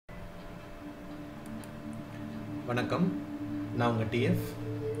வணக்கம், நான் உங்கள் டிஎஃப்.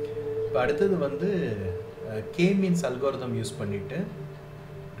 இப்போ அடுத்தது வந்து K-means அல்காரிதம் யூஸ் பண்ணிவிட்டு,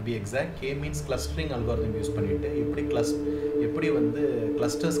 to be exact K-means clustering algorithm use பண்ணிவிட்டு எப்படி வந்து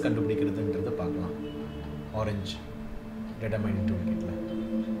கிளஸ்டர்ஸ் கண்டுபிடிக்கிறதுன்றதை பார்க்கலாம். Orange data mining டூல்கிட்டில்.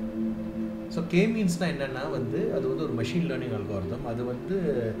 ஸோ K-meansனால் என்னென்னா வந்து அது வந்து ஒரு மெஷின் லேர்னிங் அல்காரிதம். அது வந்து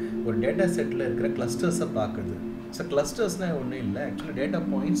ஒரு டேட்டா செட்டில் இருக்கிற கிளஸ்டர்ஸை பார்க்குது. ஸோ கிளஸ்டர்ஸ்னால் ஒன்றும் இல்லை, ஆக்சுவலாக டேட்டா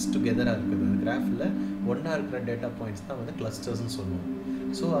பாயிண்ட்ஸ் டுகெதராக இருக்குது. அந்த கிராஃபில் ஒன்றா இருக்கிற டேட்டா பாயிண்ட்ஸ் தான் வந்து கிளஸ்டர்ஸ்னு சொல்லுவோம்.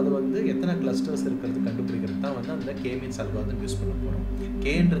 ஸோ அது வந்து எத்தனை கிளஸ்டர்ஸ் இருக்கிறது கண்டுபிடிக்கிறது தான் வந்து அந்த K-means அல்காரிதம் யூஸ் பண்ண போகிறோம்.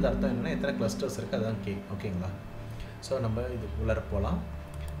 கேன்றது அர்த்தம் என்னென்னா எத்தனை கிளஸ்டர்ஸ் இருக்குது, அதுதான் கே. ஓகேங்களா? ஸோ நம்ம இது உள்ளே போகலாம்.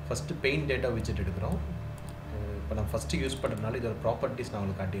 ஃபஸ்ட்டு பெயிண்ட் டேட்டா விஜெட் எடுக்கிறோம். இப்போ நான் ஃபஸ்ட்டு யூஸ் பண்ணுறதுனால இதோட ப்ராப்பர்ட்டிஸ் நான்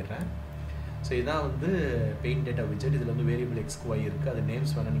உங்களுக்கு காட்டிடுறேன். ஸோ இதுதான் வந்து பெயிண்ட் டேட்டா விஜெட். இதில் வந்து வேரியபிள் எக்ஸ்க்கு ஒய் இருக்குது. அது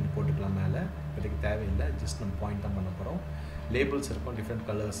நேம்ஸ் வேணால் நீங்கள் போட்டுக்கலாம். மேலே இதுக்கு தேவையில்லை, ஜஸ்ட் நம்ம பாயிண்ட் தான் பண்ண போகிறோம். லேபிள்ஸ் இருக்கும், டிஃப்ரெண்ட்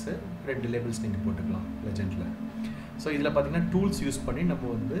கலர்ஸு, 2 லேபிள்ஸ் நீங்கள் போட்டுக்கலாம் லெஜெண்டில். ஸோ இதில் பார்த்தீங்கன்னா டூல்ஸ் யூஸ் பண்ணி நம்ம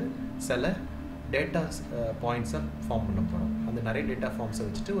வந்து சில டேட்டா பாயிண்ட்ஸை ஃபார்ம் பண்ண போகிறோம். அந்த நிறைய டேட்டா ஃபார்ம்ஸை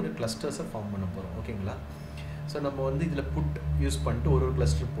வச்சுட்டு ஒரு கிளஸ்டர்ஸை ஃபார்ம் பண்ண போகிறோம். ஓகேங்களா? ஸோ நம்ம வந்து இதில் புட் யூஸ் பண்ணிட்டு ஒரு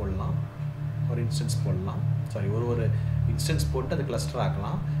கிளஸ்டர் போடலாம், ஒரு இன்ஸ்டன்ஸ் போடலாம். ஒரு இன்ஸ்டன்ஸ் போட்டு அது கிளஸ்டர்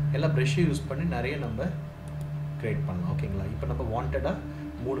ஆக்கலாம். எல்லா ப்ரெஷ்ஷையும் யூஸ் பண்ணி நிறைய நம்ம க்ரியேட் பண்ணலாம். ஓகேங்களா? இப்போ நம்ம வாண்டடாக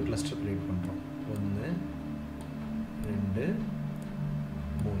 3 கிளஸ்டர் க்ரியேட் பண்ணுறோம். 1 2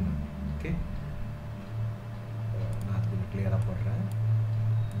 3. ஓகே, நான் அது கொஞ்சம் கிளியராக போடுறேன்.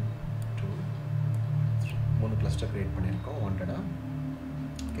 2 3 கிளஸ்டர் க்ரியேட் பண்ணியிருக்கோம் வாண்டடாக.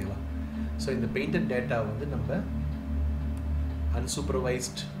 ஓகேவா? ஸோ இந்த பெயிண்டட் டேட்டா வந்து நம்ம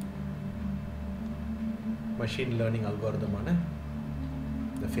அன்சூப்பர்வைஸ்ட் மெஷின் லேர்னிங் அல்காரிதமான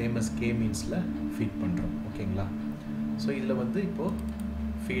இந்த ஃபேமஸ் K-meansல ஃபீட் பண்ணுறோம். ஓகேங்களா? ஸோ இதில் வந்து இப்போது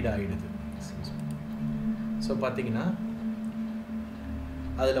ஃபீட் ஆகிடுது. ஸோ பார்த்தீங்கன்னா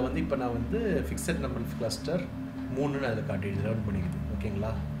அதில் வந்து இப்போ நான் வந்து ஃபிக்ஸட் நம்பர் கிளஸ்டர் 3ன்னு அதில் காட்டிடுது, லேர்ன் பண்ணிக்குது.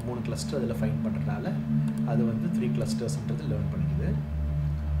 ஓகேங்களா? 3 கிளஸ்டர் அதில் ஃபைன் பண்ணுறதுனால அது வந்து 3 கிளஸ்டர்ஸ்ன்றது லேர்ன் பண்ணிக்குது.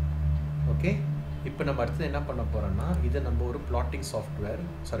 ஓகே, இப்போ நம்ம அடுத்தது என்ன பண்ண போகிறோம்னா இதை நம்ம ஒரு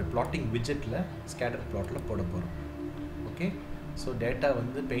பிளாட்டிங் விஜெட்டில் ஸ்கேட்டர் பிளாட்டில் போட போகிறோம். ஓகே, ஸோ டேட்டா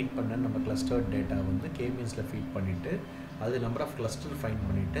வந்து பெயிண்ட் பண்ண நம்ம கிளஸ்டர்ட் டேட்டா வந்து K-meansல ஃபீட் பண்ணிவிட்டு அது நம்பர் ஆஃப் கிளஸ்டர் ஃபைன்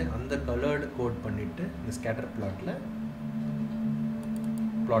பண்ணிவிட்டு அந்த கலர்டு கோட் பண்ணிவிட்டு இந்த ஸ்கேட்டர் பிளாட்டில்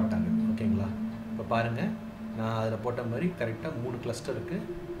பிளாட் ஆகுது. ஓகேங்களா? இப்போ பாருங்கள், நான் அதில் போட்ட மாதிரி கரெக்டாக 3 கிளஸ்டருக்கு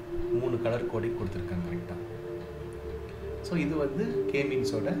 3 கலர் கோடிங் கொடுத்துருக்கேன் கரெக்டாக. ஸோ இது வந்து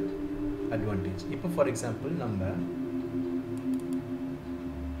K-meansோட அட்வான்டேஜ். இப்போ ஃபார் எக்ஸாம்பிள்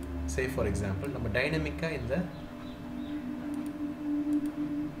நம்ம டைனமிக்காக இந்த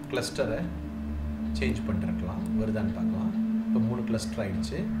கிளஸ்டரை சேஞ்ச் பண்ணிருக்கலாம், வருதான்னு பார்க்கலாம். இப்போ 3 கிளஸ்டர்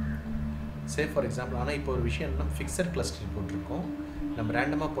ஆகிடுச்சு. For example. ஆனால் இப்போ ஒரு விஷயம் என்ன, ஃபிக்ஸட் கிளஸ்டர் போட்டிருக்கோம். நம்ம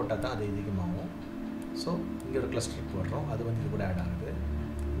ரேண்டமாக போட்டால் தான் அது அதிகமாகும். ஸோ இங்கே ஒரு கிளஸ்டர் போடுறோம், அது வந்து இது கூட ஆட் ஆகுது.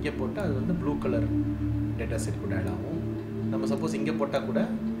 இங்கே போட்டால் அது வந்து ப்ளூ கலர் டேட்டா செட் கூட ஆட் ஆகும். நம்ம சப்போஸ் இங்கே போட்டால் கூட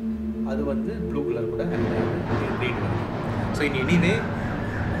அது வந்து ப்ளூ கலர் கூட க்ரீன் வருது. ஸோ இன்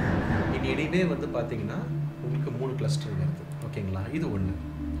எனிவே வந்து பார்த்தீங்கன்னா உங்களுக்கு 3 கிளஸ்டர் வருது. ஓகேங்களா? இது ஒன்று.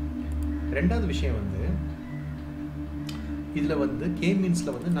 ரெண்டாவது விஷயம் வந்து இதில் வந்து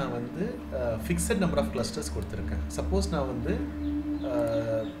K-meansல வந்து நான் வந்து ஃபிக்ஸட் நம்பர் ஆஃப் கிளஸ்டர்ஸ் கொடுத்துருக்கேன். சப்போஸ் நான் வந்து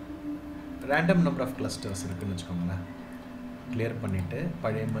ரேண்டம் நம்பர் ஆஃப் கிளஸ்டர்ஸ் இருக்குதுன்னு வச்சுக்கோங்களேன். கிளியர் பண்ணிவிட்டு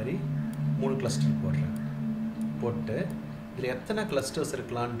பழைய மாதிரி 3 கிளஸ்டர் போட்டு இதில் எத்தனை கிளஸ்டர்ஸ்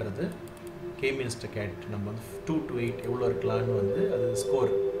இருக்கலான்றது K-meansட்ட கேட்டு நம்ம வந்து 2 to 8 எவ்வளோ இருக்கலான்னு வந்து அது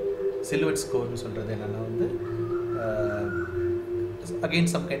சில்வெட் ஸ்கோர்னு சொல்கிறது என்னென்னா வந்து again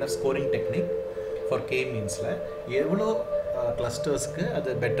some kind of scoring technique for K-meansல எவ்வளோ கிளஸ்டர்ஸ்க்கு அது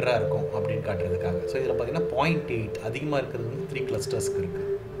பெட்டராக இருக்கும் அப்படின்னு காட்டுறதுக்காக. ஸோ இதில் பார்த்தீங்கன்னா 0.8 அதிகமாக இருக்கிறது வந்து 3 கிளஸ்டர்ஸ்க்கு இருக்குது.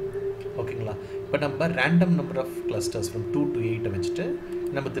 ஓகேங்களா? இப்போ நம்ம random number of clusters from 2 to 8 வச்சுட்டு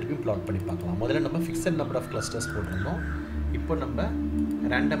நம்ம திருப்பி ப்ளாட் பண்ணி பார்க்கலாம். முதல்ல நம்ம ஃபிக்ஸட் நம்பர் ஆஃப் கிளஸ்டர்ஸ் போட்டிருந்தோம். இப்போ நம்ம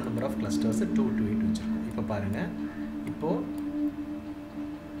random number of clusters 2 to 8 வச்சுருக்கோம். இப்போ பாருங்கள், இப்போது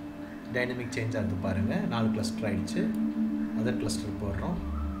டைனமிக் சேஞ்ச் ஆகுது பாருங்கள். 4 கிளஸ்டர் ஆகிடுச்சு. அதர் கிளஸ்டர் போடுறோம்,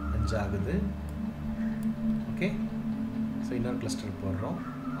 5 ஆகுது. ஓகே, ஸோ இன்னொரு கிளஸ்டர் போடுறோம்,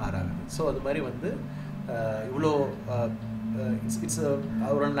 6 ஆகுது. ஸோ அது மாதிரி வந்து இவ்வளோ இட்ஸ்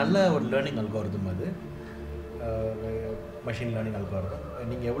ஒரு நல்ல ஒரு லேர்னிங் அல்காரிதம். அது மெஷின் லேர்னிங் அல்காரிதம்.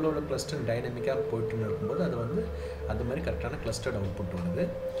 நீங்கள் எவ்வளோ கிளஸ்டர் டைனமிக்காக போய்ட்டு இருக்கும்போது அது வந்து அந்த மாதிரி கரெக்டான கிளஸ்டர்ட் அவுட்புட் வருது.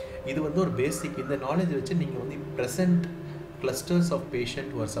 இது வந்து ஒரு பேசிக். இந்த நாலேஜ் வச்சு நீங்கள் வந்து present clusters of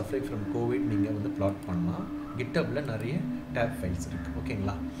patient are suffering from Covid நீங்கள் வந்து பிளாட் பண்ணலாம். கிட்டப்பில் நிறைய டேப் ஃபைல்ஸ் இருக்குது.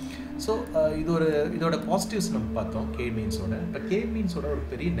 ஓகேங்களா? ஸோ இதோட பாசிட்டிவ்ஸ் நம்ம பார்த்தோம் K-meansோட. இப்போ K-meansோட ஒரு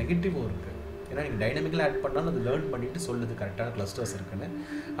பெரிய நெகட்டிவும் இருக்குது. ஏன்னா நீங்கள் டைனமிக்கலாக ஆட் பண்ணாலும் அது லேர்ன் பண்ணிவிட்டு சொல்லுது கரெக்டான கிளஸ்டர்ஸ் இருக்குன்னு.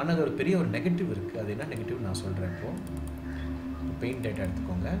 ஆனால் அது ஒரு பெரிய ஒரு நெகட்டிவ் இருக்குது. அது என்ன நெகட்டிவ் நான் சொல்கிறேன். இப்போது பெயிண்ட் டேட்டா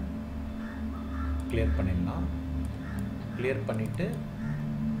எடுத்துக்கோங்க, கிளியர் பண்ணிடலாம். கிளியர் பண்ணிவிட்டு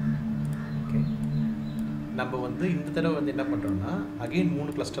ஓகே, நம்ம வந்து இந்த தடவை வந்து என்ன பண்ணுறோம்னா அகெயின்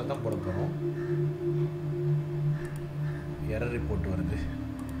 3 கிளஸ்டர் தான் போட போகிறோம். எரர் ரிப்போர்ட் வருது,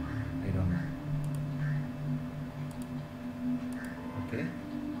 ஐ டோன்ட் நோ. ஓகே,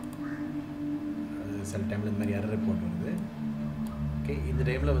 அது சில டைமில் இந்த மாதிரி எரர் ரிப்போர்ட் வருது. ஓகே, இந்த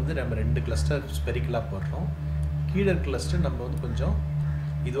டைமில் வந்து நம்ம 2 கிளஸ்டர் ஸ்பெரிக்கலாக போடுறோம். கீழே கிளஸ்டர் நம்ம வந்து கொஞ்சம்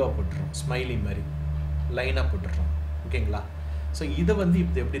இதுவாக போட்டுறோம், ஸ்மைலி மாதிரி லைனாக போட்டுடுறோம். ஓகேங்களா? ஸோ இதை வந்து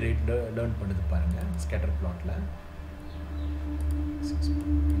இப்போ எப்படி லேர்ன் பண்ணுது பாருங்கள். ஸ்கேட்டர் பிளாட்டில்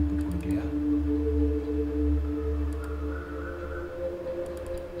இன்புட் கொடுக்கலையா?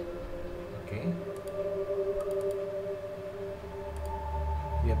 ஓகே,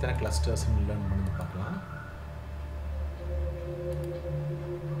 எத்தனை கிளஸ்டர்ஸ் லேர்ன் பண்ணுது பார்க்கலாம்.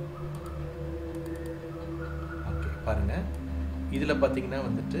 ஓகே, பாருங்கள். இதில் பார்த்தீங்கன்னா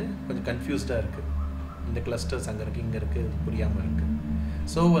வந்துட்டு கொஞ்சம் கன்ஃபியூஸ்டாக இருக்குது. இந்த கிளஸ்டர்ஸ் அங்கே இருக்குது, இங்கே இருக்குது, இது புரியாமல் இருக்குது.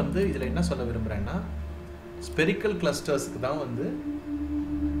 ஸோ வந்து இதில் என்ன சொல்ல விரும்புகிறேன்னா, ஸ்பெரிக்கல் கிளஸ்டர்ஸுக்கு தான் வந்து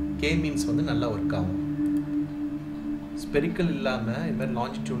கே மீன்ஸ் வந்து நல்லா ஒர்க் ஆகும். ஸ்பெரிக்கல் இல்லாமல் இது மாதிரி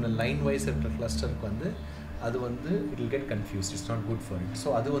லாஞ்சிடியூனல் லைன் வைஸ் இருக்கிற கிளஸ்டருக்கு வந்து அது வந்து it will get confused. It's not good for it. So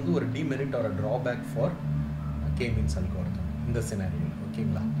அது வந்து ஒரு demerit R drawback for K means algorithm இந்த சினாரியோ.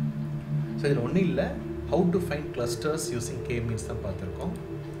 ஓகேங்களா? ஸோ இதில் ஒன்றும் இல்லை, how to find clusters using K means தான் பார்த்துருக்கோம்.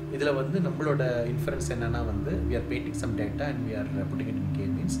 இதில் வந்து நம்மளோட இன்ஃபரன்ஸ் என்னென்னா வந்து we are painting some data and we are putting it in K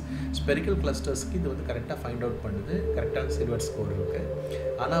means. Spherical கிளஸ்டர்ஸ்க்கு இது வந்து கரெக்டாக ஃபைண்ட் அவுட் பண்ணுது, கரெக்டான சில்வர் ஸ்கோர் இருக்குது.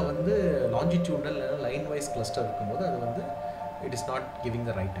 ஆனால் வந்து லாஞ்சிடியூனல் லைன் வைஸ் கிளஸ்டர் இருக்கும்போது அது வந்து it is not giving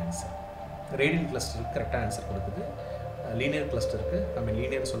the right answer. Radial கிளஸ்டருக்கு கரெக்டாக ஆன்சர் கொடுக்குது. லீனியர் கிளஸ்டருக்கு நம்ம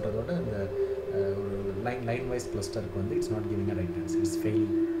லீனியர் சொல்கிறதோட இந்த ஒரு லைன் வைஸ் கிளஸ்டருக்கு வந்து it's not giving a right answer, it's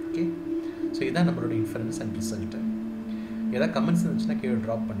failing. Okay, so இதுதான் நம்மளோட இன்ஃபரன்ஸ் அண்ட் ரிசல்ட்டு. ஏதாவது கமெண்ட்ஸ் இருந்துச்சுன்னா கீழே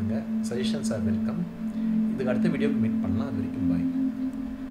ட்ராப் பண்ணுங்கள். Suggestions are welcome. இதுக்கு அடுத்த வீடியோக்கு மீட் பண்ணலாம். அது வரைக்கும் பாய்.